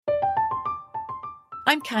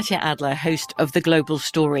I'm Katya Adler, host of The Global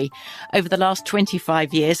Story. Over the last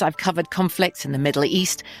 25 years, I've covered conflicts in the Middle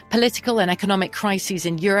East, political and economic crises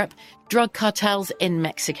in Europe, drug cartels in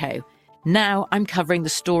Mexico. Now I'm covering the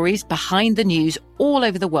stories behind the news all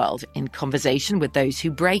over the world in conversation with those who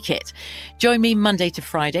break it. Join me Monday to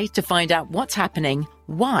Friday to find out what's happening,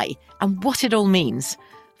 why, and what it all means.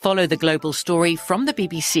 Follow The Global Story from the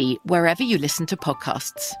BBC wherever you listen to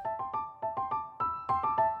podcasts.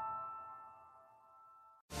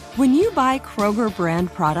 When you buy Kroger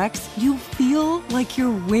brand products, you feel like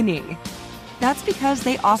you're winning. That's because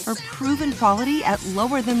they offer proven quality at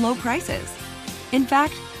lower than low prices. In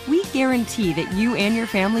fact, we guarantee that you and your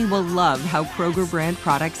family will love how Kroger brand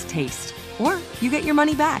products taste, or you get your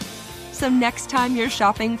money back. So next time you're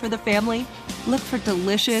shopping for the family, look for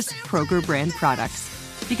delicious Kroger brand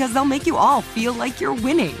products, because they'll make you all feel like you're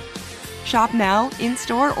winning. Shop now,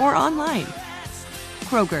 in-store, or online.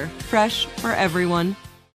 Kroger, fresh for everyone.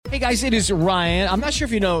 Hey guys, it is Ryan. I'm not sure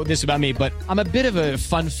if you know this about me, but I'm a bit of a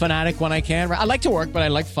fun fanatic when I can. I like to work, but I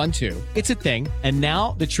like fun too. It's a thing. And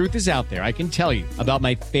now the truth is out there. I can tell you about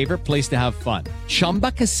my favorite place to have fun.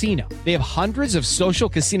 Chumba Casino. They have hundreds of social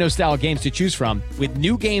casino style games to choose from with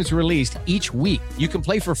new games released each week. You can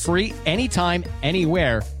play for free anytime,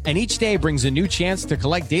 anywhere. And each day brings a new chance to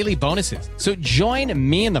collect daily bonuses. So join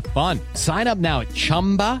me in the fun. Sign up now at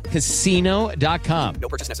ChumbaCasino.com. No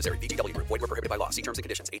purchase necessary. VGW Group. Void where prohibited by law. See terms and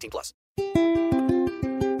conditions. 18+.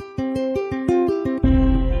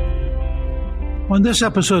 On this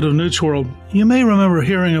episode of Newt's World, you may remember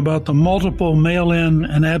hearing about the multiple mail-in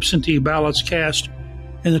and absentee ballots cast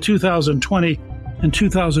in the 2020 and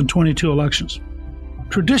 2022 elections.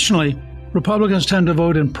 Traditionally, Republicans tend to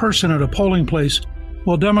vote in person at a polling place,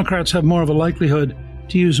 while Democrats have more of a likelihood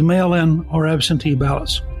to use mail-in or absentee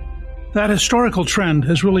ballots. That historical trend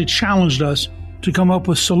has really challenged us to come up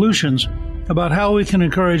with solutions about how we can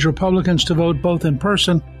encourage Republicans to vote both in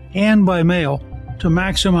person and by mail to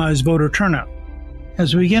maximize voter turnout.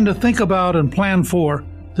 As we begin to think about and plan for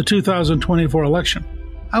the 2024 election,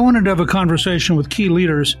 I wanted to have a conversation with key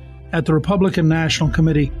leaders at the Republican National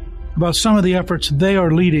Committee about some of the efforts they are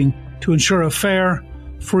leading to ensure a fair,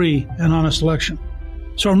 free, and honest election.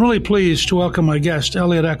 So I'm really pleased to welcome my guest,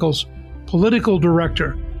 Eliot Echols, Political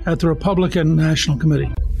Director at the Republican National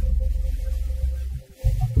Committee.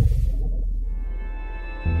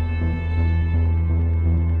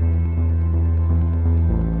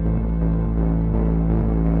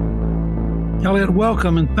 Eliot,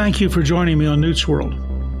 welcome, and thank you for joining me on Newt's World.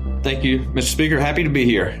 Thank you, Mr. Speaker. Happy to be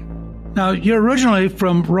here. Now, you're originally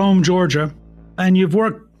from Rome, Georgia, and you've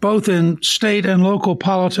worked both in state and local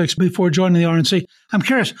politics before joining the RNC. I'm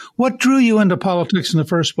curious, what drew you into politics in the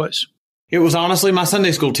first place? It was honestly my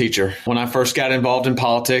Sunday school teacher. When I first got involved in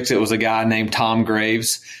politics, it was a guy named Tom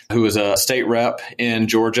Graves, who was a state rep in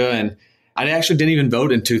Georgia. And I actually didn't even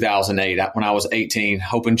vote in 2008 when I was 18.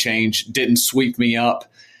 Hope and Change didn't sweep me up.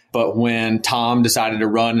 But when Tom decided to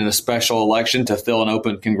run in a special election to fill an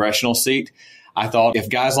open congressional seat, I thought if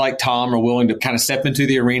guys like Tom are willing to kind of step into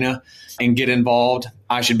the arena and get involved,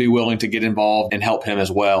 I should be willing to get involved and help him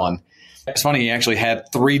as well. And it's funny, he actually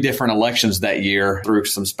had 3 different elections that year through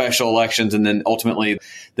some special elections. And then ultimately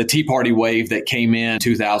the Tea Party wave that came in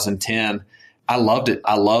 2010. I loved it.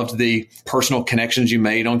 I loved the personal connections you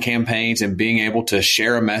made on campaigns and being able to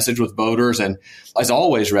share a message with voters. And as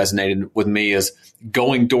always resonated with me is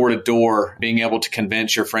going door to door, being able to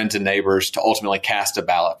convince your friends and neighbors to ultimately cast a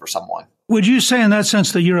ballot for someone. Would you say in that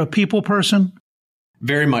sense that you're a people person?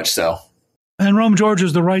 Very much so. And Rome, Georgia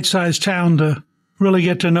is the right size town to really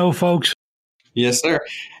get to know folks. Yes, sir.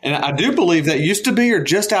 And I do believe that used to be or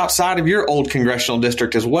just outside of your old congressional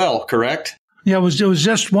district as well, correct? Yeah, it was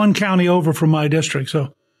just one county over from my district,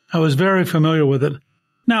 so I was very familiar with it.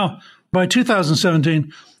 Now, by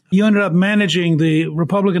 2017, you ended up managing the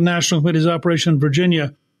Republican National Committee's Operation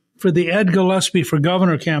Virginia for the Ed Gillespie for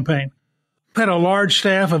Governor campaign. Had a large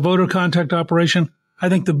staff, a voter contact operation, I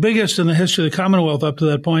think the biggest in the history of the Commonwealth up to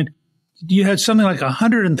that point. You had something like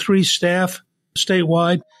 103 staff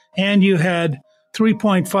statewide, and you had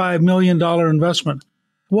 $3.5 million investment.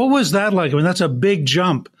 What was that like? I mean, that's a big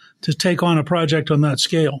jump to take on a project on that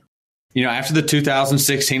scale. You know, after the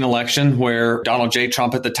 2016 election where Donald J.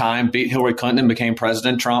 Trump at the time beat Hillary Clinton and became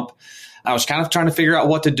President Trump, I was kind of trying to figure out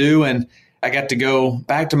what to do. And I got to go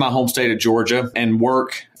back to my home state of Georgia and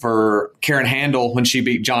work for Karen Handel when she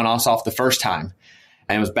beat Jon Ossoff the first time.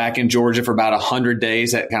 And was back in Georgia for about 100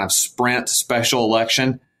 days, that kind of sprint special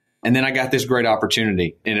election. And then I got this great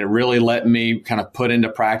opportunity, and it really let me kind of put into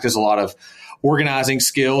practice a lot of organizing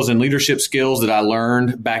skills and leadership skills that I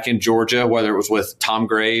learned back in Georgia, whether it was with Tom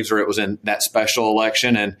Graves or it was in that special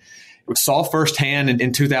election. And We saw firsthand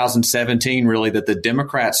in 2017, really, that the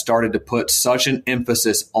Democrats started to put such an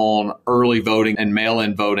emphasis on early voting and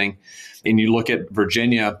mail-in voting. And you look at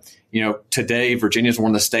Virginia, today, Virginia is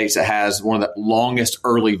one of the states that has one of the longest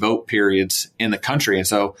early vote periods in the country. And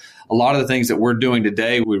so a lot of the things that we're doing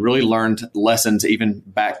today, we really learned lessons even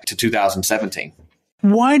back to 2017.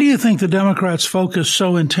 Why do you think the Democrats focus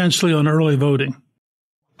so intensely on early voting?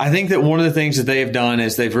 I think that one of the things that they have done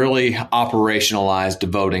is they've really operationalized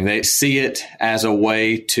voting. They see it as a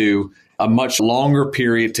way to a much longer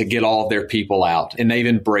period to get all of their people out. And they've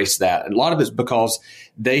embraced that. And a lot of it's because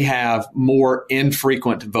they have more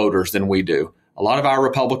infrequent voters than we do. A lot of our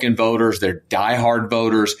Republican voters, they're diehard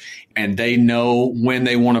voters, and they know when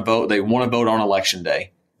they want to vote. They want to vote on Election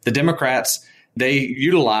Day. The Democrats, they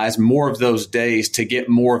utilize more of those days to get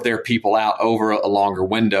more of their people out over a longer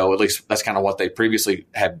window. At least that's kind of what they previously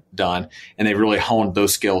had done. And they really honed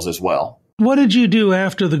those skills as well. What did you do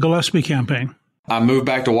after the Gillespie campaign? I moved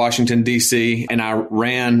back to Washington, D.C., and I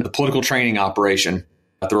ran the political training operation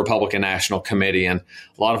at the Republican National Committee. And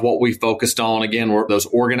a lot of what we focused on, again, were those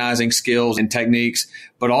organizing skills and techniques,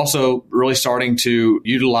 but also really starting to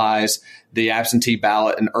utilize the absentee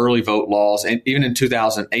ballot and early vote laws, and even in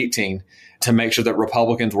 2018, to make sure that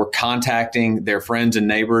Republicans were contacting their friends and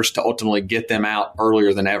neighbors to ultimately get them out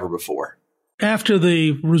earlier than ever before. After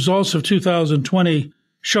the results of 2020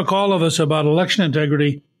 shook all of us about election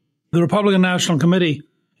integrity, the Republican National Committee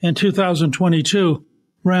in 2022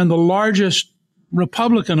 ran the largest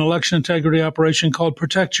Republican election integrity operation called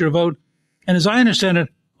Protect Your Vote. And as I understand it,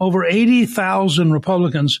 over 80,000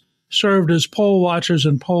 Republicans served as poll watchers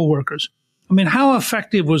and poll workers. I mean, how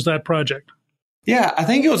effective was that project? Yeah, I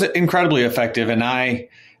think it was incredibly effective. And I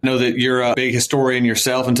know that you're a big historian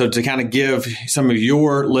yourself. And so to kind of give some of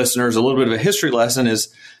your listeners a little bit of a history lesson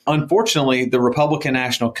is, unfortunately, the Republican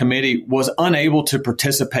National Committee was unable to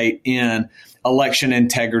participate in election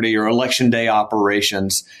integrity or election day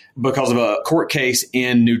operations because of a court case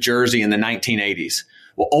in New Jersey in the 1980s.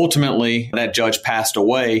 Well, ultimately, that judge passed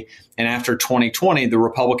away. And after 2020, the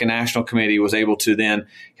Republican National Committee was able to then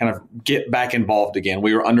kind of get back involved again.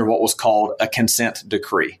 We were under what was called a consent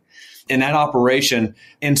decree. In that operation,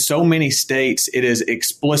 in so many states, it is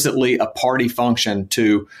explicitly a party function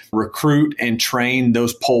to recruit and train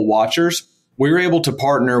those poll watchers. We were able to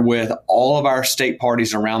partner with all of our state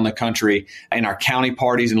parties around the country and our county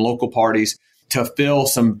parties and local parties to fill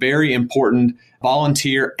some very important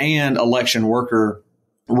volunteer and election worker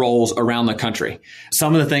roles around the country.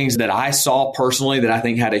 Some of the things that I saw personally that I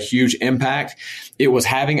think had a huge impact, it was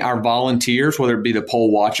having our volunteers, whether it be the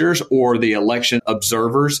poll watchers or the election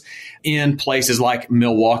observers, in places like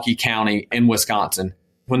Milwaukee County in Wisconsin.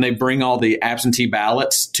 When they bring all the absentee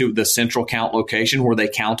ballots to the central count location where they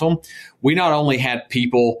count them, we not only had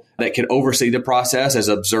people that could oversee the process as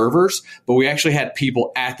observers, but we actually had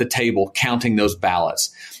people at the table counting those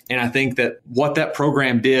ballots. And I think that what that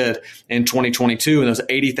program did in 2022 and those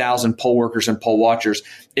 80,000 poll workers and poll watchers,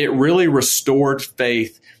 it really restored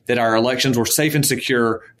faith that our elections were safe and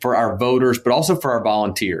secure for our voters, but also for our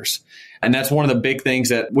volunteers. And that's one of the big things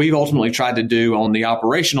that we've ultimately tried to do on the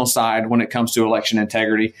operational side when it comes to election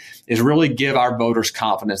integrity is really give our voters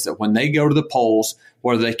confidence that when they go to the polls,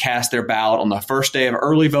 whether they cast their ballot on the first day of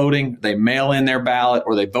early voting, they mail in their ballot,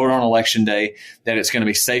 or they vote on Election Day, that it's going to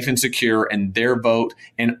be safe and secure, and their vote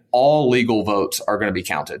and all legal votes are going to be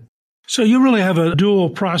counted. So you really have a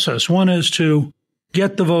dual process. One is to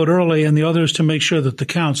get the vote early, and the other is to make sure that the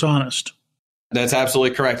count's honest. That's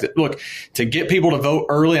absolutely correct. Look, to get people to vote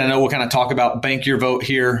early, I know we'll kind of talk about bank your vote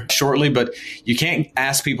here shortly, but you can't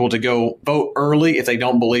ask people to go vote early if they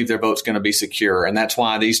don't believe their vote's going to be secure. And that's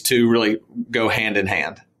why these two really go hand in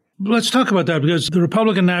hand. Let's talk about that, because the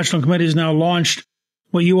Republican National Committee has now launched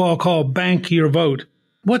what you all call Bank Your Vote.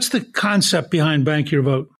 What's the concept behind Bank Your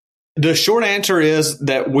Vote? The short answer is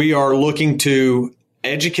that we are looking to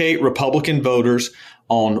educate Republican voters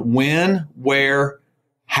on when, where,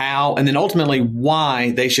 how, and then ultimately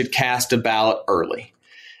why they should cast a ballot early.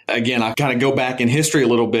 Again, I kind of go back in history a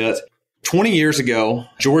little bit. 20 years ago,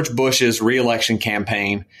 George Bush's reelection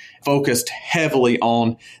campaign focused heavily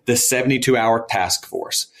on the 72-hour task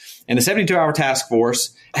force. And the 72-hour task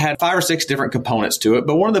force had 5 or 6 different components to it,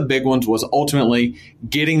 but one of the big ones was ultimately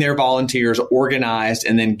getting their volunteers organized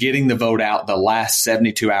and then getting the vote out the last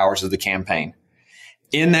 72 hours of the campaign.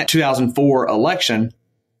 In that 2004 election,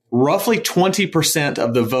 roughly 20%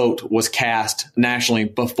 of the vote was cast nationally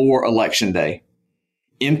before Election Day.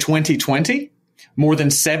 In 2020, more than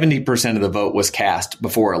 70% of the vote was cast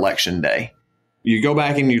before Election Day. You go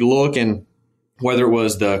back and you look, and whether it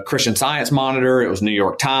was the Christian Science Monitor, it was New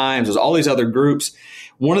York Times, it was all these other groups,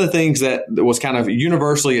 one of the things that was kind of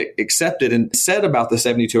universally accepted and said about the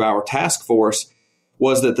 72-hour task force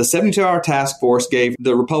was that the 72-hour task force gave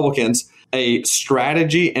the Republicans a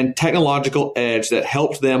strategy and technological edge that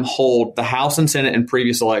helped them hold the House and Senate in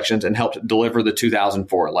previous elections and helped deliver the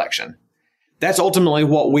 2004 election. That's ultimately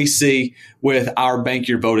what we see with our Bank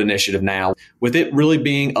Your Vote initiative now. With it really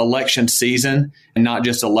being election season and not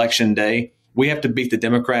just election day, we have to beat the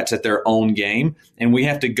Democrats at their own game, and we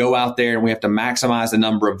have to go out there and we have to maximize the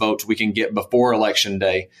number of votes we can get before Election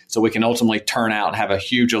Day so we can ultimately turn out and have a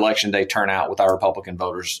huge Election Day turnout with our Republican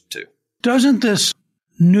voters too. Doesn't this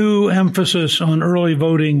new emphasis on early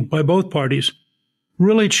voting by both parties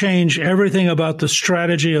really change everything about the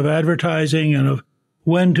strategy of advertising and of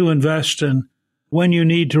when to invest and when you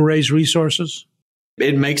need to raise resources?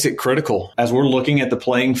 It makes it critical. As we're looking at the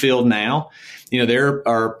playing field now, there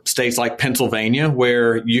are states like Pennsylvania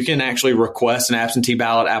where you can actually request an absentee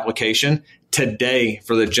ballot application today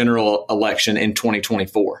for the general election in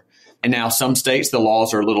 2024. And now some states, the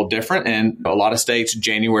laws are a little different. And a lot of states,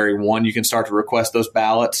 January 1, you can start to request those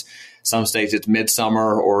ballots. Some states, it's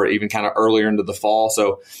midsummer or even kind of earlier into the fall.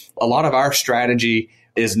 So a lot of our strategy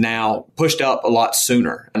is now pushed up a lot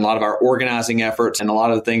sooner. And a lot of our organizing efforts and a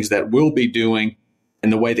lot of the things that we'll be doing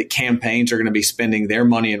and the way that campaigns are going to be spending their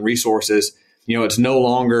money and resources, it's no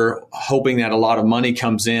longer hoping that a lot of money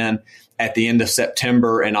comes in at the end of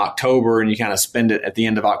September and October, and you kind of spend it at the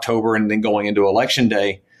end of October and then going into Election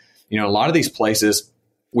Day. A lot of these places,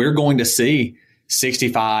 we're going to see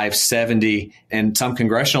 65, 70, and some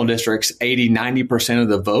congressional districts, 80, 90% of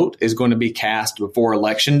the vote is going to be cast before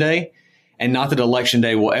Election Day. And not that Election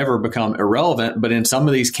Day will ever become irrelevant, but in some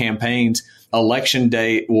of these campaigns, Election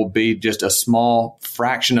Day will be just a small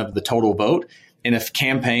fraction of the total vote. And if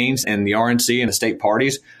campaigns and the RNC and the state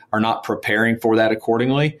parties are not preparing for that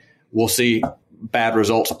accordingly, we'll see bad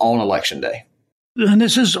results on Election Day. And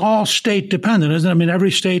this is all state dependent, isn't it? I mean, every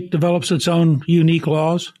state develops its own unique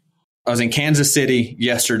laws. I was in Kansas City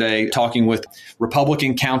yesterday talking with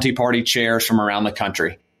Republican county party chairs from around the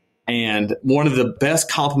country. And one of the best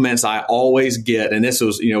compliments I always get, and this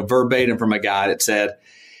was, verbatim from a guy that said,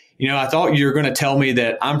 I thought you were going to tell me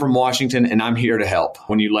that I'm from Washington and I'm here to help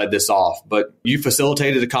when you led this off. But you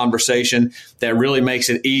facilitated a conversation that really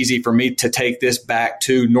makes it easy for me to take this back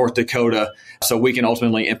to North Dakota so we can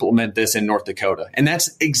ultimately implement this in North Dakota. And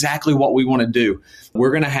that's exactly what we want to do.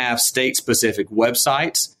 We're going to have state-specific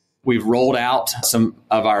websites. We've rolled out some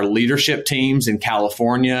of our leadership teams in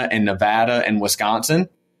California and Nevada and Wisconsin.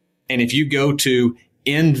 And if you go to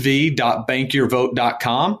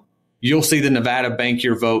nv.bankyourvote.com, you'll see the Nevada Bank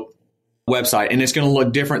Your Vote website, and it's going to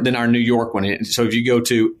look different than our New York one. So if you go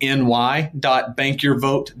to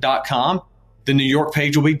ny.bankyourvote.com, the New York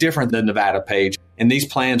page will be different than the Nevada page. And these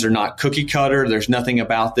plans are not cookie cutter. There's nothing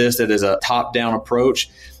about this that is a top-down approach.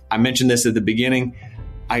 I mentioned this at the beginning.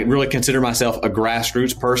 I really consider myself a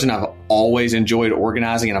grassroots person. I've always enjoyed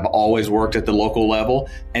organizing and I've always worked at the local level.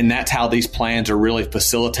 And that's how these plans are really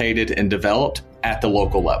facilitated and developed at the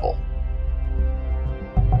local level.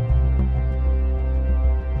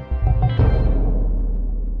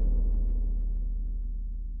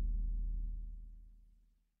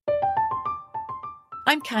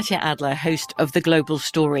 I'm Katya Adler, host of The Global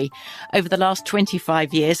Story. Over the last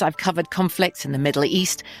 25 years, I've covered conflicts in the Middle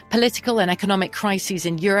East, political and economic crises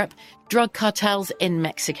in Europe, drug cartels in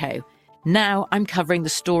Mexico. Now I'm covering the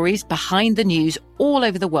stories behind the news all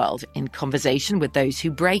over the world in conversation with those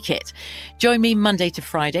who break it. Join me Monday to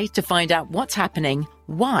Friday to find out what's happening,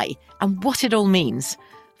 why, and what it all means.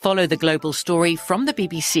 Follow The Global Story from the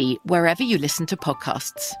BBC wherever you listen to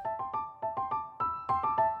podcasts.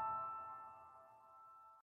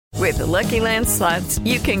 With the Lucky Land Slots,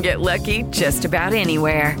 you can get lucky just about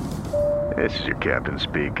anywhere. This is your captain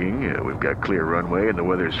speaking. We've got clear runway and the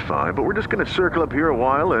weather's fine, but we're just going to circle up here a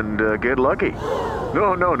while and get lucky.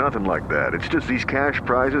 No, nothing like that. It's just these cash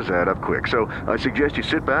prizes add up quick. So I suggest you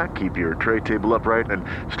sit back, keep your tray table upright, and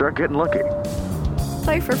start getting lucky.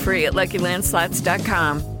 Play for free at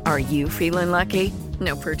LuckyLandSlots.com. Are you feeling lucky?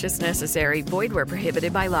 No purchase necessary. Void where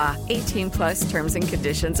prohibited by law. 18+ terms and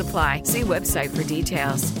conditions apply. See website for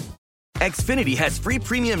details. Xfinity has free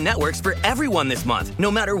premium networks for everyone this month,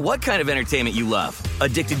 no matter what kind of entertainment you love.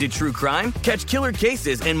 Addicted to true crime? Catch killer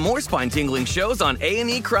cases and more spine-tingling shows on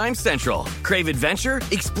A&E Crime Central. Crave adventure?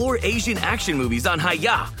 Explore Asian action movies on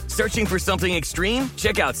Hi-YAH. Searching for something extreme?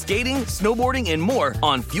 Check out skating, snowboarding, and more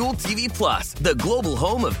on Fuel TV Plus, the global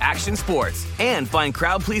home of action sports. And find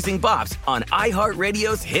crowd-pleasing bops on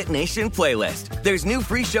iHeartRadio's Hit Nation playlist. There's new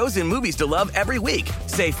free shows and movies to love every week.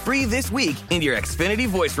 Say free this week in your Xfinity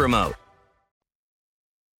voice remote.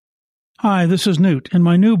 Hi, this is Newt. In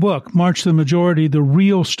my new book, March to the Majority, The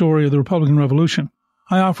Real Story of the Republican Revolution,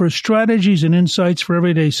 I offer strategies and insights for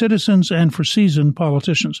everyday citizens and for seasoned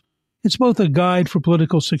politicians. It's both a guide for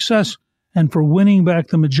political success and for winning back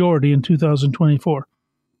the majority in 2024.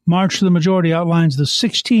 March to the Majority outlines the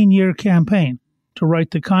 16-year campaign to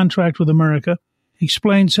write the contract with America,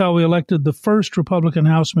 explains how we elected the first Republican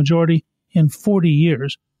House majority in 40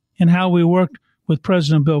 years, and how we worked with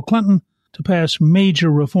President Bill Clinton to pass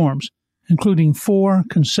major reforms, including 4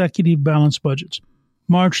 consecutive balanced budgets.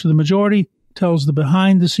 March to the Majority tells the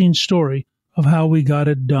behind-the-scenes story of how we got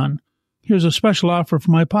it done. Here's a special offer for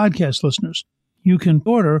my podcast listeners. You can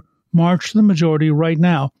order March to the Majority right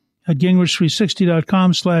now at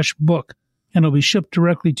gingrich360.com/book, and it'll be shipped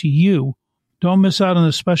directly to you. Don't miss out on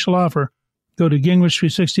this special offer. Go to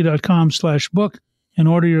gingrich360.com/book and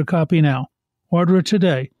order your copy now. Order it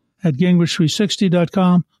today at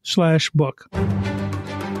gingrich360.com/book.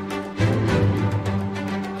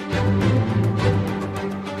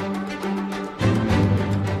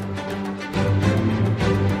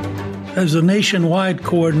 As a nationwide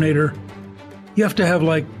coordinator, you have to have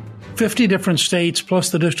like 50 different states plus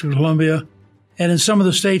the District of Columbia. And in some of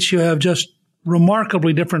the states, you have just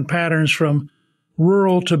remarkably different patterns from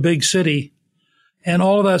rural to big city. And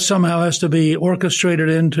all of that somehow has to be orchestrated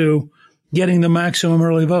into getting the maximum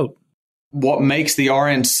early vote. What makes the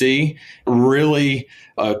RNC really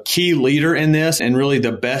a key leader in this and really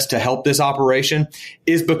the best to help this operation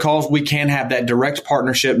is because we can have that direct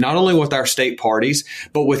partnership, not only with our state parties,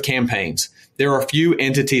 but with campaigns. There are a few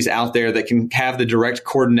entities out there that can have the direct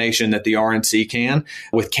coordination that the RNC can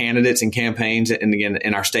with candidates and campaigns and again,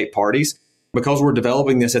 in our state parties. Because we're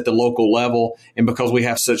developing this at the local level and because we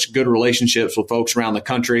have such good relationships with folks around the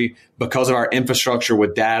country, because of our infrastructure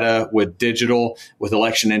with data, with digital, with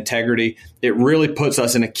election integrity, it really puts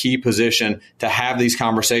us in a key position to have these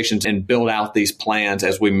conversations and build out these plans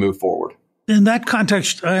as we move forward. In that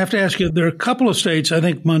context, I have to ask you, there are a couple of states, I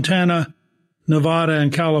think Montana, Nevada,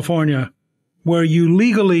 and California, where you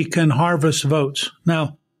legally can harvest votes.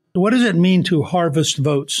 Now, what does it mean to harvest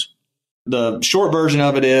votes? The short version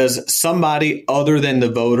of it is somebody other than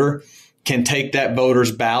the voter can take that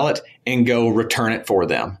voter's ballot and go return it for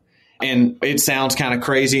them. And it sounds kind of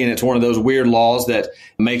crazy, and it's one of those weird laws that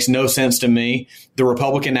makes no sense to me. The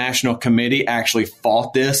Republican National Committee actually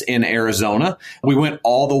fought this in Arizona. We went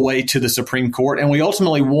all the way to the Supreme Court, and we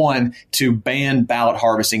ultimately won to ban ballot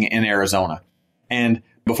harvesting in Arizona. And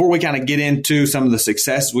before we kind of get into some of the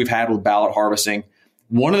successes we've had with ballot harvesting,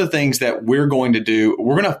 one of the things that we're going to do,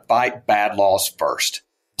 we're going to fight bad laws first.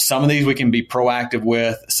 Some of these we can be proactive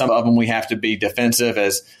with. Some of them we have to be defensive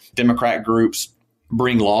as Democrat groups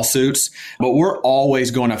bring lawsuits. But we're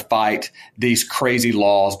always going to fight these crazy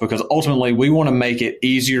laws because ultimately we want to make it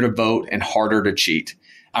easier to vote and harder to cheat.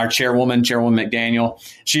 Our Chairwoman McDaniel,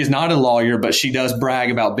 she is not a lawyer, but she does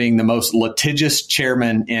brag about being the most litigious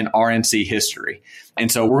chairman in RNC history.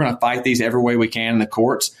 And so we're going to fight these every way we can in the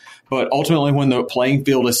courts. But ultimately, when the playing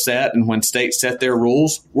field is set and when states set their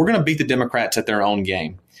rules, we're going to beat the Democrats at their own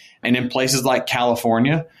game. And in places like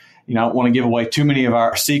California, I don't want to give away too many of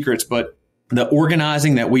our secrets, but the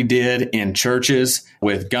organizing that we did in churches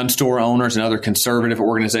with gun store owners and other conservative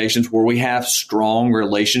organizations where we have strong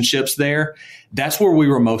relationships there, that's where we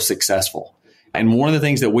were most successful. And one of the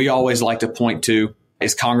things that we always like to point to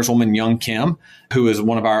is Congresswoman Young Kim, who is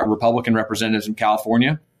one of our Republican representatives in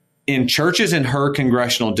California. In churches in her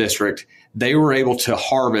congressional district, they were able to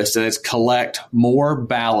harvest, that is, collect more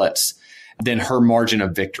ballots than her margin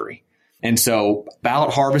of victory. And so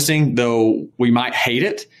ballot harvesting, though we might hate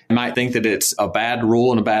it, might think that it's a bad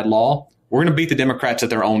rule and a bad law, we're going to beat the Democrats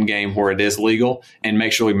at their own game where it is legal and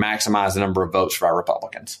make sure we maximize the number of votes for our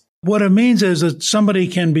Republicans. What it means is that somebody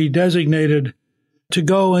can be designated to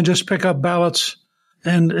go and just pick up ballots.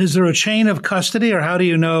 And is there a chain of custody, or how do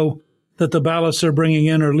you know that the ballots they're bringing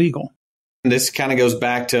in are legal? This kind of goes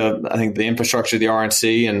back to, I think, the infrastructure of the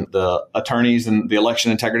RNC and the attorneys and the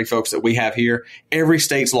election integrity folks that we have here. Every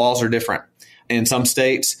state's laws are different. In some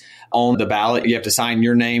states, on the ballot, you have to sign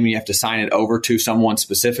your name and you have to sign it over to someone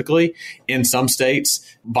specifically. In some states,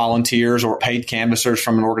 volunteers or paid canvassers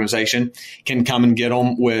from an organization can come and get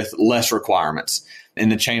them with less requirements.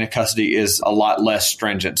 And the chain of custody is a lot less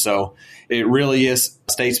stringent. So it really is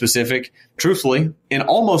state specific. Truthfully, in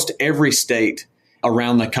almost every state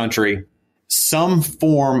around the country, some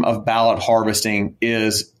form of ballot harvesting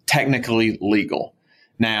is technically legal.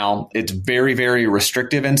 Now, it's very, very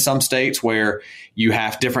restrictive in some states where you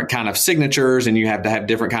have different kind of signatures and you have to have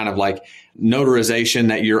different kind of like notarization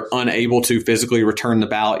that you're unable to physically return the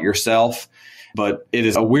ballot yourself. But it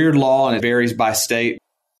is a weird law and it varies by state.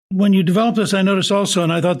 When you developed this, I noticed also,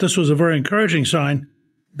 and I thought this was a very encouraging sign,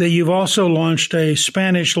 that you've also launched a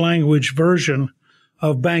Spanish language version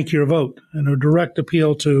of Bank Your Vote and a direct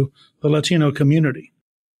appeal to the Latino community.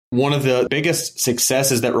 One of the biggest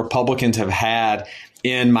successes that Republicans have had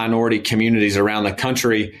in minority communities around the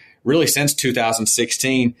country, really since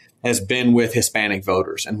 2016, has been with Hispanic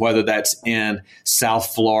voters. And whether that's in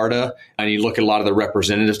South Florida, and you look at a lot of the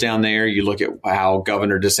representatives down there, you look at how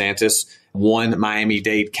Governor DeSantis won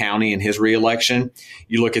Miami-Dade County in his reelection.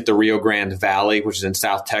 You look at the Rio Grande Valley, which is in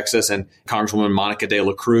South Texas, and Congresswoman Monica de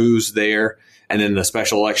la Cruz there. And then the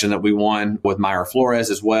special election that we won with Mayra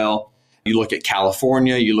Flores as well. You look at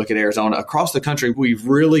California, you look at Arizona. Across the country, we've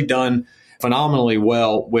really done phenomenally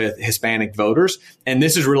well with Hispanic voters. And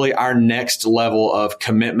this is really our next level of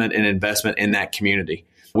commitment and investment in that community.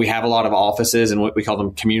 We have a lot of offices and what we call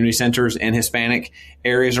them community centers in Hispanic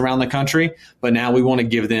areas around the country. But now we want to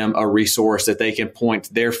give them a resource that they can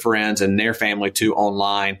point their friends and their family to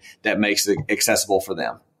online that makes it accessible for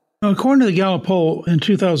them. According to the Gallup poll in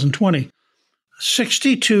 2020,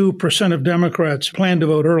 62% of Democrats plan to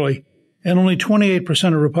vote early and only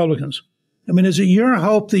 28% of Republicans. I mean, is it your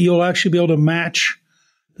hope that you'll actually be able to match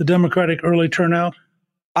the Democratic early turnout?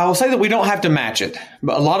 I will say that we don't have to match it,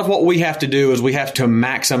 but a lot of what we have to do is we have to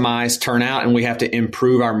maximize turnout and we have to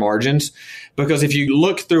improve our margins. Because if you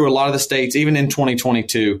look through a lot of the states, even in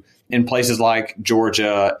 2022, in places like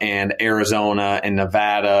Georgia and Arizona and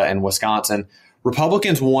Nevada and Wisconsin,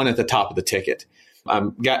 Republicans won at the top of the ticket.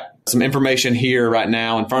 I've got some information here right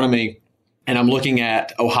now in front of me, and I'm looking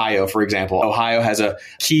at Ohio, for example. Ohio has a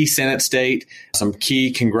key Senate state, some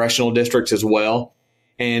key congressional districts as well.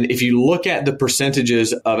 And if you look at the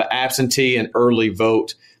percentages of absentee and early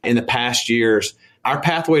vote in the past years, our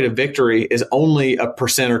pathway to victory is only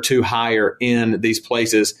 1% or 2% higher in these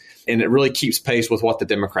places. And it really keeps pace with what the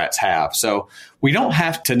Democrats have. So we don't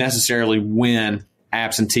have to necessarily win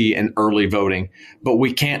absentee and early voting, but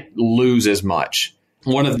we can't lose as much.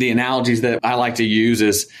 One of the analogies that I like to use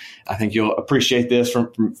is, I think you'll appreciate this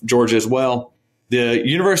from Georgia as well. The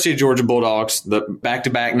University of Georgia Bulldogs, the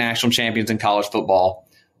back-to-back national champions in college football,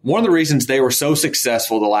 one of the reasons they were so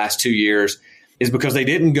successful the last 2 years is because they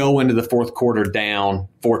didn't go into the fourth quarter down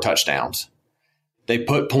 4 touchdowns. They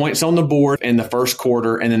put points on the board in the first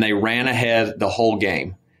quarter, and then they ran ahead the whole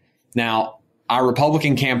game. Now, our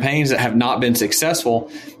Republican campaigns that have not been successful,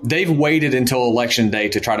 they've waited until Election Day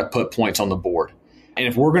to try to put points on the board. And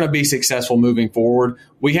if we're going to be successful moving forward,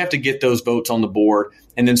 we have to get those votes on the board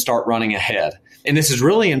and then start running ahead. And this is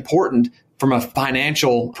really important from a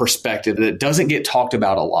financial perspective that doesn't get talked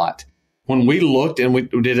about a lot. When we looked and we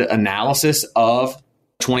did an analysis of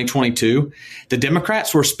 2022, the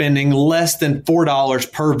Democrats were spending less than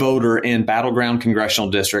 $4 per voter in battleground congressional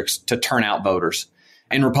districts to turn out voters.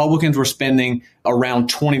 And Republicans were spending around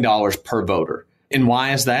 $20 per voter. And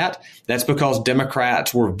why is that? That's because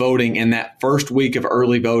Democrats were voting in that first week of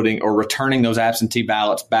early voting or returning those absentee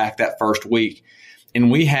ballots back that first week.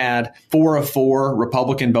 And we had 4 of 4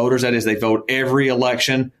 Republican voters, that is, they vote every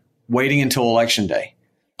election, waiting until Election Day.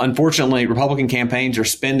 Unfortunately, Republican campaigns are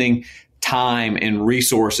spending time and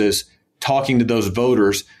resources talking to those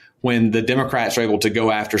voters when the Democrats are able to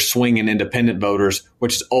go after swing and independent voters,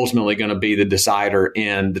 which is ultimately going to be the decider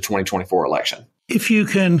in the 2024 election. If you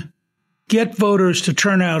can get voters to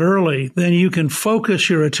turn out early, then you can focus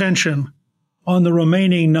your attention on the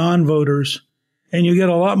remaining non-voters, and you get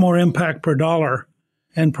a lot more impact per dollar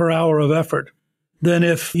and per hour of effort than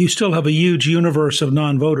if you still have a huge universe of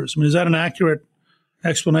non-voters. I mean, is that an accurate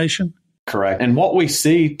explanation? Correct. And what we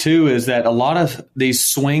see, too, is that a lot of these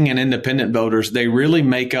swing and independent voters, they really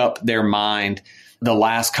make up their mind the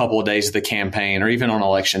last couple of days of the campaign or even on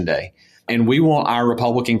Election Day. And we want our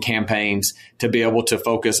Republican campaigns to be able to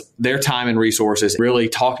focus their time and resources really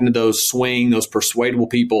talking to those those persuadable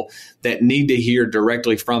people that need to hear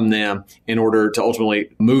directly from them in order to ultimately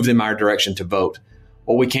move them our direction to vote.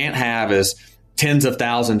 What we can't have is tens of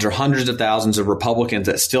thousands or hundreds of thousands of Republicans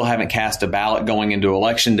that still haven't cast a ballot going into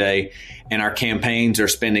Election Day, and our campaigns are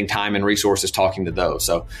spending time and resources talking to those.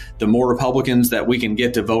 So the more Republicans that we can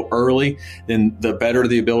get to vote early, then the better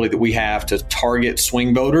the ability that we have to target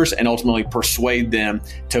swing voters and ultimately persuade them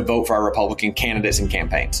to vote for our Republican candidates and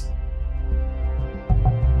campaigns.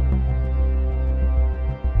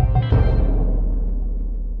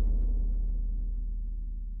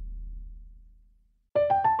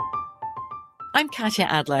 I'm Katya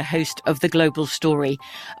Adler, host of The Global Story.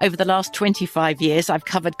 Over the last 25 years, I've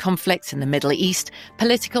covered conflicts in the Middle East,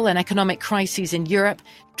 political and economic crises in Europe,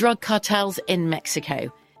 drug cartels in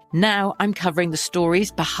Mexico. Now I'm covering the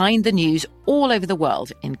stories behind the news all over the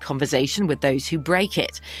world in conversation with those who break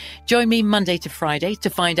it. Join me Monday to Friday to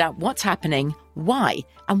find out what's happening, why,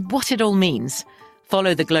 and what it all means.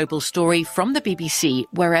 Follow The Global Story from the BBC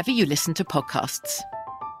wherever you listen to podcasts.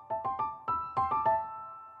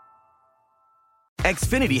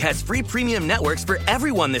 Xfinity has free premium networks for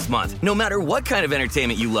everyone this month, no matter what kind of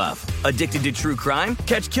entertainment you love. Addicted to true crime?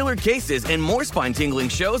 Catch killer cases and more spine-tingling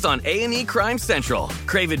shows on A&E Crime Central.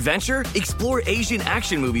 Crave adventure? Explore Asian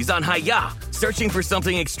action movies on Hi-YAH. Searching for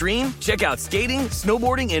something extreme? Check out skating,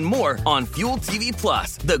 snowboarding, and more on Fuel TV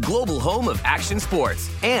Plus, the global home of action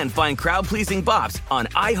sports. And find crowd-pleasing bops on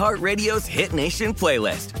iHeartRadio's Hit Nation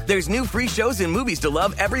playlist. There's new free shows and movies to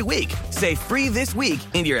love every week. Say free this week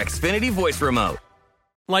in your Xfinity voice remote.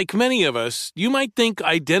 Like many of us, you might think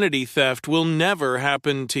identity theft will never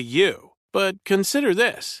happen to you. But consider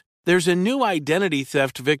this. There's a new identity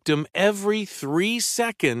theft victim every 3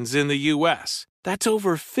 seconds in the U.S. That's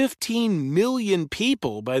over 15 million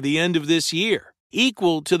people by the end of this year,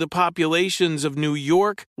 equal to the populations of New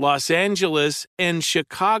York, Los Angeles, and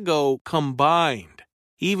Chicago combined.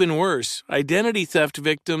 Even worse, identity theft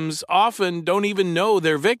victims often don't even know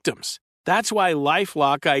they're victims. That's why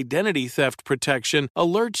LifeLock Identity Theft Protection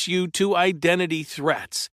alerts you to identity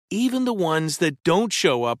threats, even the ones that don't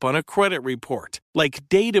show up on a credit report, like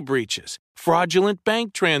data breaches, fraudulent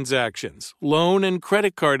bank transactions, loan and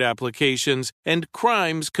credit card applications, and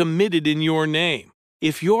crimes committed in your name.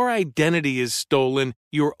 If your identity is stolen,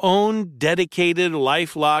 your own dedicated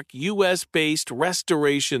LifeLock U.S.-based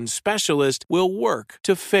restoration specialist will work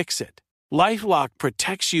to fix it. LifeLock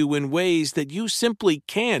protects you in ways that you simply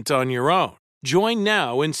can't on your own. Join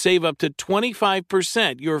now and save up to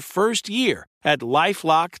 25% your first year at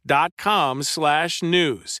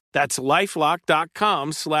LifeLock.com/news. That's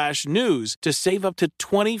LifeLock.com/news to save up to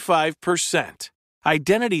 25%.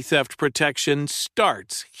 Identity theft protection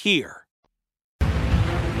starts here.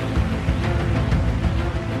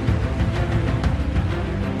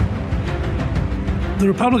 The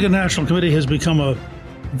Republican National Committee has become a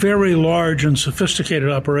very large and sophisticated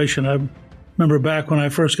operation. I remember back when I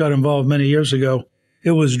first got involved many years ago,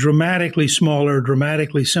 it was dramatically smaller,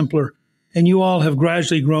 dramatically simpler, and you all have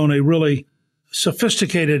gradually grown a really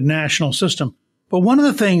sophisticated national system. But one of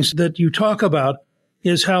the things that you talk about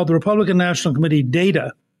is how the Republican National Committee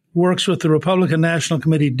data works with the Republican National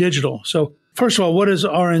Committee digital. So first of all, what is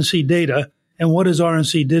RNC data and what is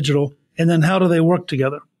RNC digital, and then how do they work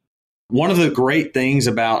together? One of the great things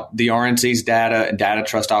about the RNC's data and data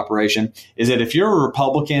trust operation is that if you're a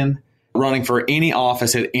Republican running for any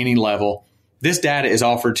office at any level, this data is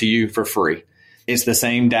offered to you for free. It's the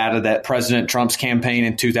same data that President Trump's campaign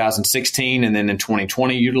in 2016 and then in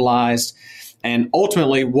 2020 utilized. And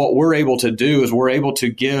ultimately, what we're able to do is we're able to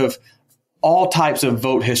give all types of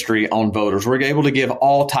vote history on voters. We're able to give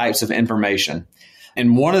all types of information.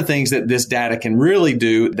 And one of the things that this data can really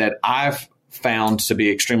do that I've found to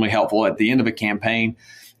be extremely helpful at the end of a campaign,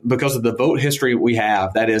 because of the vote history we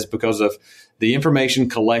have, that is because of the information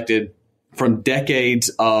collected from decades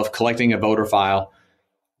of collecting a voter file,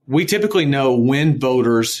 we typically know when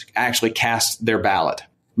voters actually cast their ballot.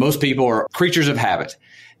 Most people are creatures of habit.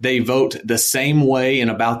 They vote the same way in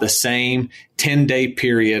about the same 10-day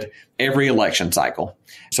period every election cycle.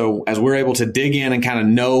 So as we're able to dig in and kind of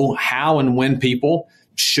know how and when people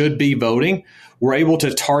should be voting, we're able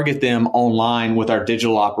to target them online with our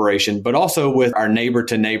digital operation, but also with our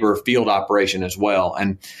neighbor-to-neighbor field operation as well.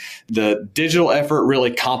 And the digital effort really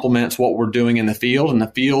complements what we're doing in the field, and the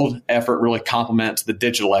field effort really complements the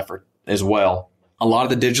digital effort as well. A lot of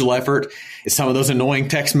the digital effort is some of those annoying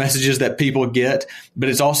text messages that people get, but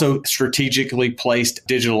it's also strategically placed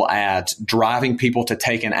digital ads, driving people to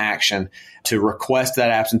take an action to request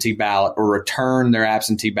that absentee ballot or return their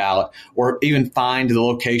absentee ballot or even find the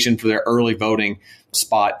location for their early voting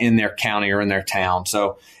spot in their county or in their town.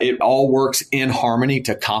 So it all works in harmony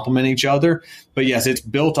to complement each other. But yes, it's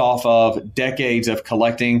built off of decades of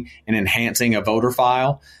collecting and enhancing a voter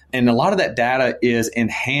file. And a lot of that data is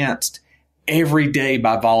enhanced every day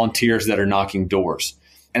by volunteers that are knocking doors.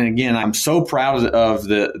 And again, I'm so proud of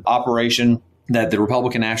the operation that the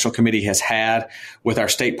Republican National Committee has had with our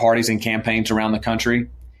state parties and campaigns around the country.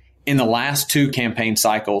 In the last 2 campaign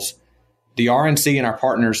cycles, the RNC and our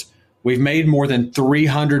partners, we've made more than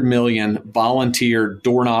 300 million volunteer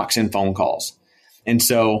door knocks and phone calls. And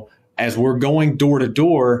so as we're going door to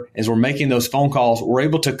door, as we're making those phone calls, we're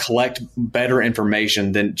able to collect better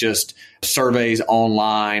information than just surveys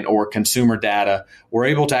online or consumer data. We're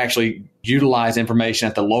able to actually utilize information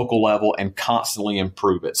at the local level and constantly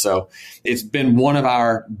improve it. So it's been one of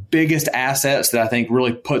our biggest assets that I think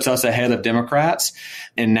really puts us ahead of Democrats.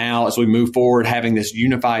 And now as we move forward, having this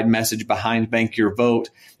unified message behind Bank Your Vote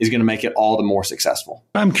is going to make it all the more successful.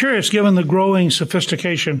 I'm curious, given the growing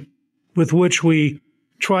sophistication with which we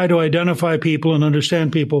try to identify people and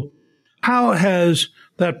understand people, how has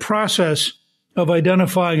that process of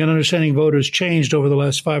identifying and understanding voters changed over the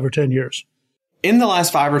last 5 or 10 years? In the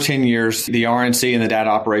last 5 or 10 years, the RNC and the data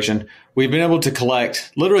operation, we've been able to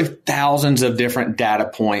collect literally thousands of different data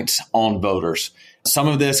points on voters. Some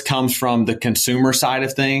of this comes from the consumer side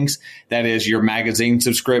of things. That is your magazine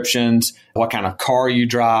subscriptions, what kind of car you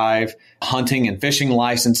drive, hunting and fishing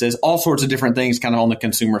licenses, all sorts of different things kind of on the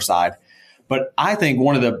consumer side. But I think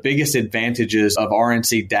one of the biggest advantages of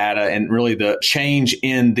RNC data and really the change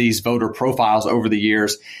in these voter profiles over the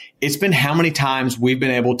years, it's been how many times we've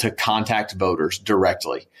been able to contact voters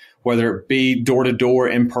directly, whether it be door to door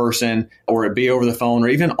in person or it be over the phone or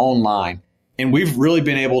even online. And we've really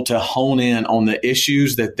been able to hone in on the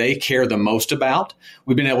issues that they care the most about.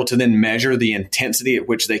 We've been able to then measure the intensity at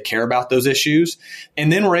which they care about those issues.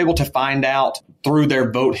 And then we're able to find out through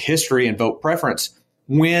their vote history and vote preference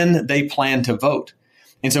when they plan to vote.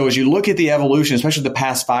 And so as you look at the evolution, especially the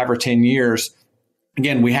past 5 or 10 years,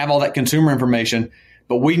 again, we have all that consumer information,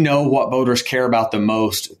 but we know what voters care about the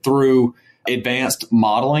most through advanced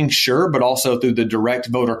modeling, sure, but also through the direct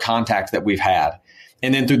voter contact that we've had.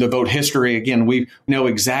 And then through the vote history, again, we know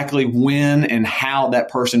exactly when and how that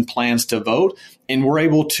person plans to vote. And we're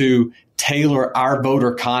able to tailor our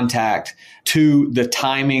voter contact to the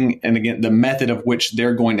timing and, again, the method of which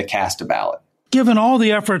they're going to cast a ballot. Given all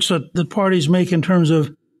the efforts that the parties make in terms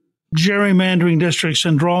of gerrymandering districts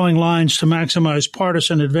and drawing lines to maximize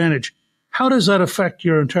partisan advantage, how does that affect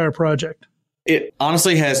your entire project? It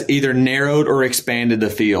honestly has either narrowed or expanded the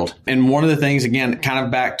field. And one of the things, again, kind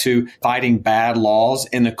of back to fighting bad laws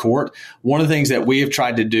in the court, one of the things that we have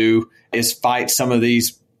tried to do is fight some of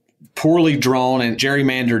these poorly drawn and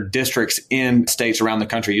gerrymandered districts in states around the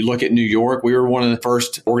country. You look at New York, we were one of the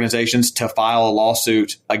first organizations to file a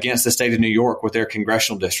lawsuit against the state of New York with their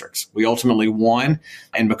congressional districts. We ultimately won.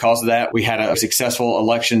 And because of that, we had a successful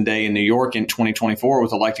election day in New York in 2024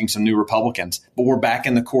 with electing some new Republicans. But we're back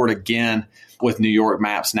in the court again with New York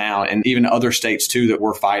maps now, and even other states too that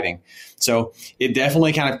we're fighting. So it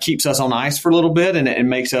definitely kind of keeps us on ice for a little bit, and it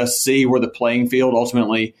makes us see where the playing field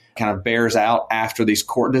ultimately kind of bears out after these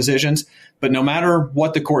court decisions. But no matter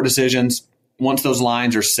what the court decisions, once those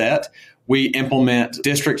lines are set, we implement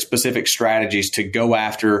district-specific strategies to go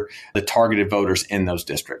after the targeted voters in those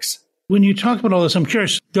districts. When you talk about all this, I'm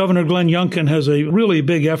curious, Governor Glenn Youngkin has a really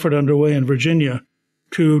big effort underway in Virginia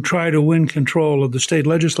to try to win control of the state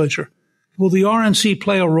legislature. Will the RNC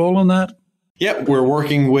play a role in that? Yep, we're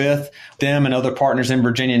working with them and other partners in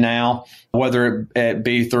Virginia now, whether it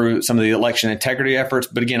be through some of the election integrity efforts,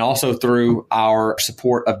 but again, also through our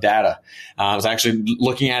support of data. I was actually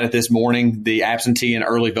looking at it this morning, the absentee and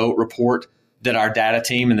early vote report that our data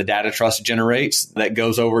team and the data trust generates that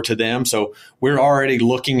goes over to them. So we're already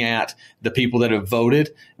looking at the people that have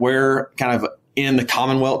voted, where kind of in the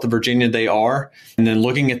Commonwealth of Virginia they are, and then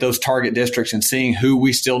looking at those target districts and seeing who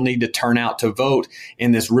we still need to turn out to vote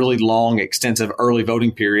in this really long, extensive early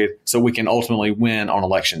voting period so we can ultimately win on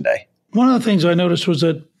Election Day. One of the things I noticed was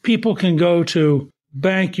that people can go to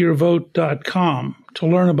bankyourvote.com to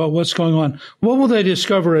learn about what's going on. What will they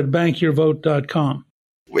discover at bankyourvote.com?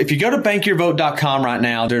 If you go to bankyourvote.com right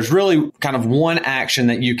now, there's really kind of one action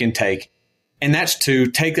that you can take. And that's to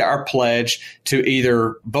take our pledge to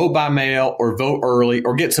either vote by mail or vote early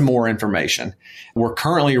or get some more information. We're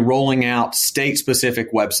currently rolling out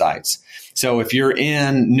state-specific websites. So if you're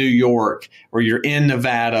in New York or you're in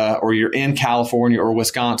Nevada or you're in California or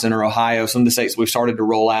Wisconsin or Ohio, some of the states we've started to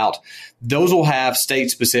roll out, those will have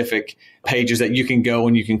state-specific pages that you can go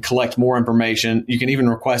and you can collect more information. You can even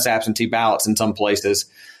request absentee ballots in some places.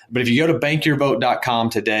 But if you go to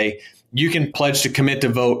bankyourvote.com today, you can pledge to commit to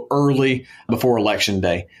vote early before Election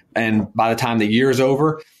Day. And by the time the year is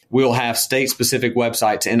over, we'll have state-specific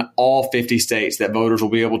websites in all 50 states that voters will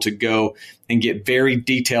be able to go and get very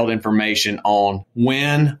detailed information on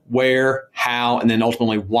when, where, how, and then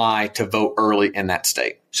ultimately why to vote early in that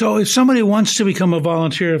state. So if somebody wants to become a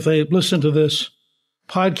volunteer, if they listen to this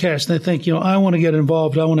podcast and they think, I want to get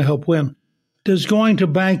involved, I want to help win, does going to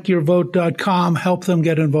bankyourvote.com help them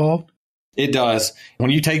get involved? It does. When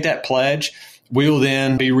you take that pledge, we will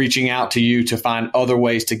then be reaching out to you to find other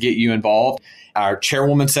ways to get you involved. Our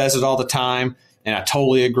chairwoman says it all the time, and I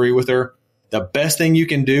totally agree with her. The best thing you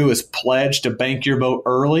can do is pledge to bank your vote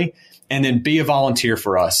early and then be a volunteer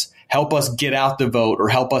for us. Help us get out the vote or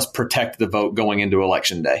help us protect the vote going into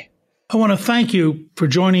Election Day. I want to thank you for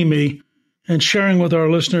joining me and sharing with our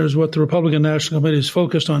listeners what the Republican National Committee is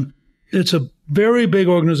focused on. It's a very big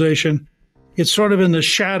organization. It's sort of in the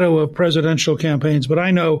shadow of presidential campaigns, but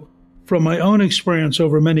I know from my own experience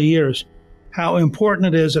over many years how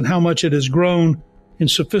important it is and how much it has grown in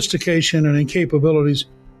sophistication and in capabilities,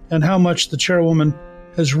 and how much the chairwoman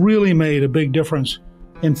has really made a big difference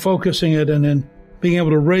in focusing it and in being able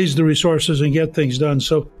to raise the resources and get things done.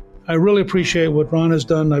 So I really appreciate what Ron has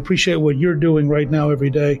done. I appreciate what you're doing right now every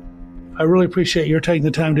day. I really appreciate your taking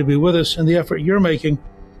the time to be with us and the effort you're making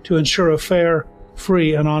to ensure a fair,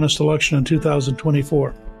 free, and honest election in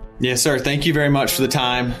 2024. Yes, sir. Thank you very much for the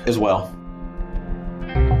time as well.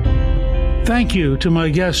 Thank you to my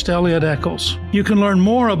guest, Elliot Eccles. You can learn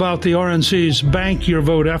more about the RNC's Bank Your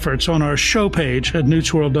Vote efforts on our show page at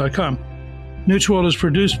newsworld.com. Newsworld is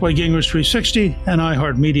produced by Gingrich 360 and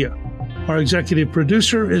iHeartMedia. Our executive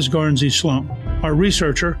producer is Garnsey Sloan. Our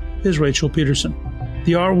researcher is Rachel Peterson.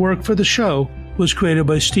 The artwork for the show was created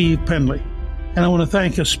by Steve Penley. And I want to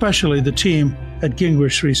thank especially the team at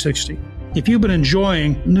Gingrich 360. If you've been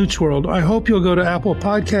enjoying Newsworld, I hope you'll go to Apple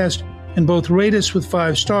Podcast and both rate us with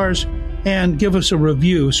 5 stars and give us a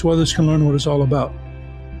review so others can learn what it's all about.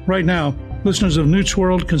 Right now, listeners of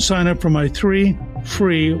Newsworld can sign up for my 3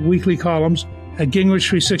 free weekly columns at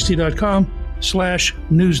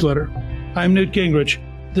gingrich360.com/newsletter. I'm Newt Gingrich.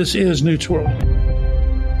 This is Newsworld.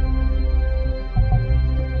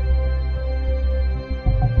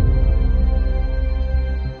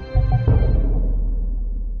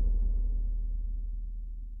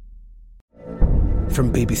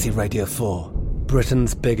 From BBC Radio 4,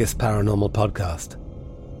 Britain's biggest paranormal podcast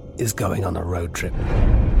is going on a road trip.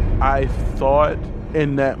 I thought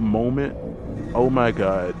in that moment, oh my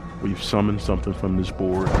God, we've summoned something from this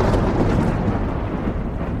board.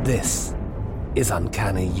 This is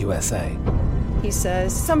Uncanny USA. He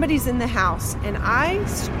says, somebody's in the house, and I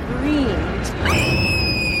screamed.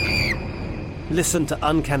 Listen to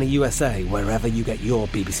Uncanny USA wherever you get your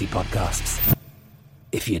BBC podcasts,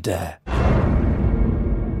 if you dare.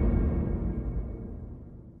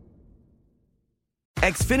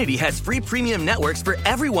 Xfinity has free premium networks for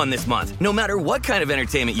everyone this month, no matter what kind of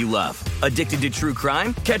entertainment you love. Addicted to true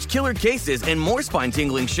crime? Catch killer cases and more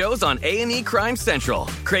spine-tingling shows on A&E Crime Central.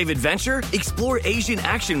 Crave adventure? Explore Asian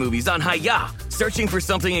action movies on Hi-YAH. Searching for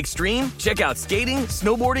something extreme? Check out skating,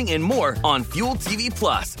 snowboarding, and more on Fuel TV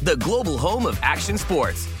Plus, the global home of action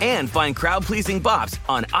sports. And find crowd-pleasing bops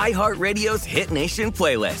on iHeartRadio's Hit Nation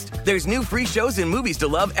playlist. There's new free shows and movies to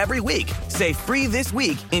love every week. Say free this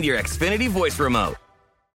week in your Xfinity voice remote.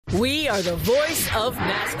 We are the voice of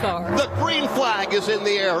NASCAR. The green flag is in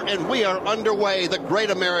the air, and we are underway. The Great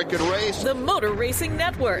American Race. The Motor Racing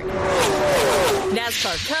Network.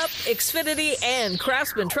 NASCAR Cup, Xfinity, and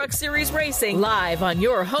Craftsman Truck Series Racing live on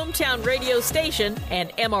your hometown radio station and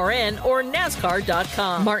MRN or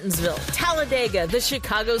NASCAR.com. Martinsville, Talladega, the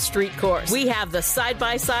Chicago Street Course. We have the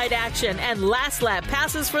side-by-side action and last lap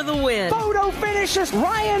passes for the win. Photo finishes.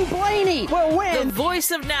 Ryan Blaney will win. The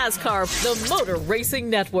voice of NASCAR, the Motor Racing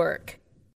Network.